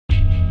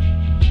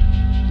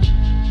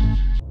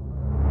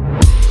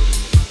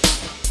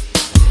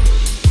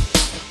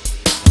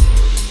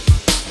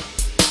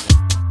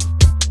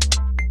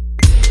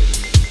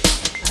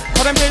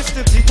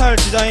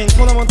디자인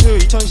토너먼트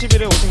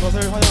 2011에 오신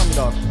것을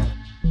환영합니다.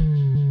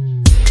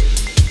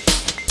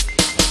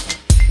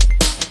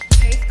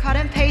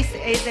 Cut&Paste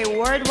is a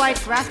worldwide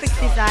graphic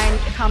design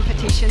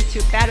competition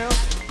to battle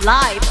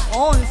live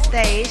on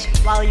stage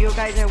while you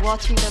guys are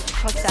watching the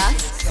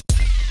process.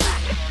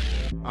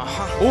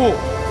 5, 4,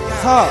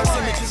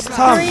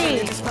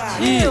 3,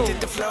 2,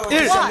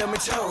 1.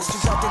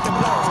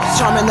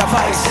 Charming the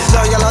vice,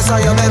 loyal or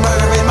soil and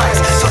murdering mice.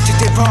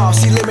 Subjective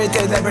prompts, she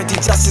limited liberty,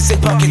 justice in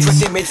pockets.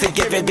 With image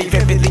forgiving me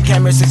vividly.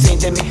 Cameras 16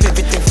 to me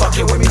pivoting,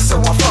 fucking with me, so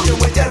I'm fucking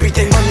with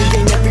everything. Money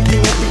gain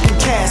everything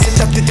cash.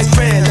 Inducted this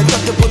friend,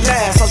 inductible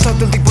last. I'll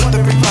totally put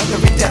the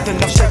repository death and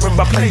I'm sharing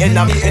my plate. And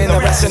I'm eating the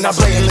rest and I'm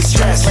blatantly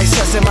stressed. Like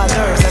stressing my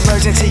nerves,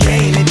 emergency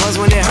gain, it buzz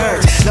when it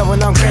hurts.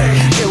 Knowing I'm great,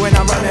 here when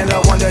I'm running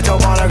low under,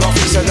 don't wanna go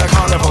feast at the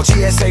carnival.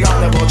 GSA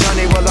honorable,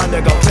 journey will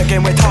undergo,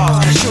 clicking with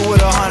tars. Shoot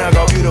with 100,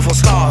 go beautiful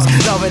scars.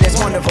 Loving it's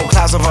wonderful,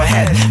 clouds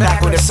overhead,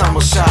 back when the sun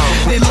will shine.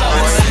 They love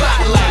the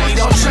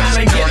spotlight, I'm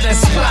trying to get the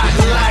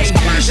spotlight.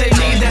 They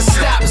need the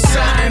stop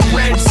sign,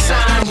 red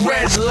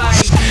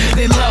light.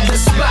 They love the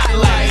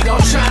spotlight,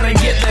 I'm trying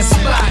to get the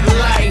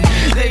spotlight.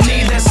 They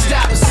need the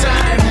stop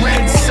sign,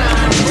 red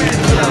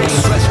light.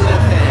 Stretch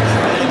left hand,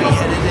 better be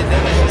headed and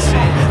never hit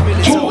sand.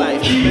 Minutes of life,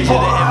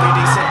 measure the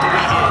everyday sector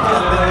we in.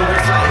 Better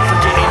reflect,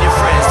 forgetting your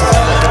friends. To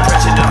feel the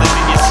pressure to live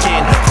in your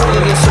skin.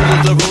 Pulling the soul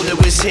of the road that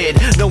was hid.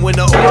 Knowing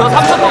the old.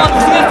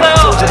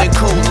 Frozen and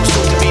cold, I'm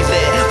soon to be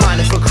lit.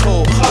 Mining for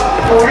cold.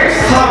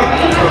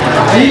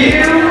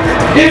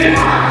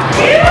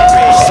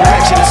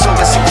 Direction is so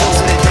messy,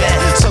 closing the dead.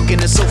 Sunk in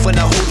the sofa,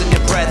 not holding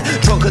your breath.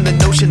 Drunk on the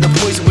notion the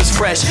poison was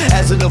fresh.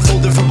 As it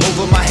unfolded from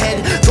over my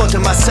head. Thought to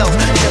myself,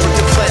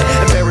 character fled.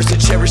 Embarrassed to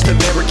cherish the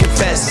mirror,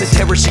 confess. The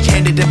terror she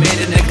handed,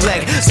 demanded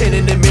neglect. Stand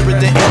in the mirror,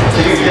 the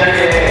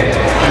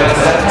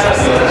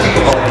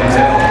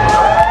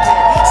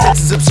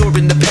senses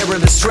absorbing the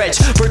perilous stretch.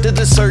 Birth of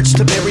the search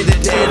to bury the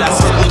dead. I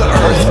circle the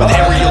earth with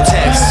aerial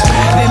text.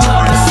 They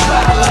love the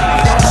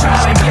spotlight, I'm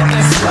trying to get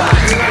the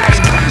spotlight.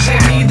 They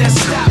need the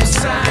stop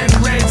sign,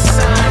 red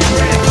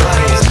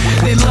light.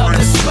 They love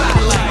the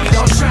spotlight,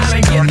 I'm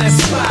trying to get the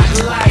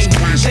spotlight.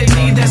 They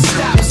need the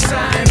stop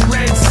sign,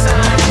 red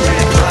light.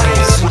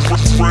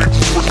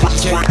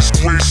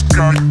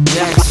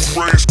 Yes.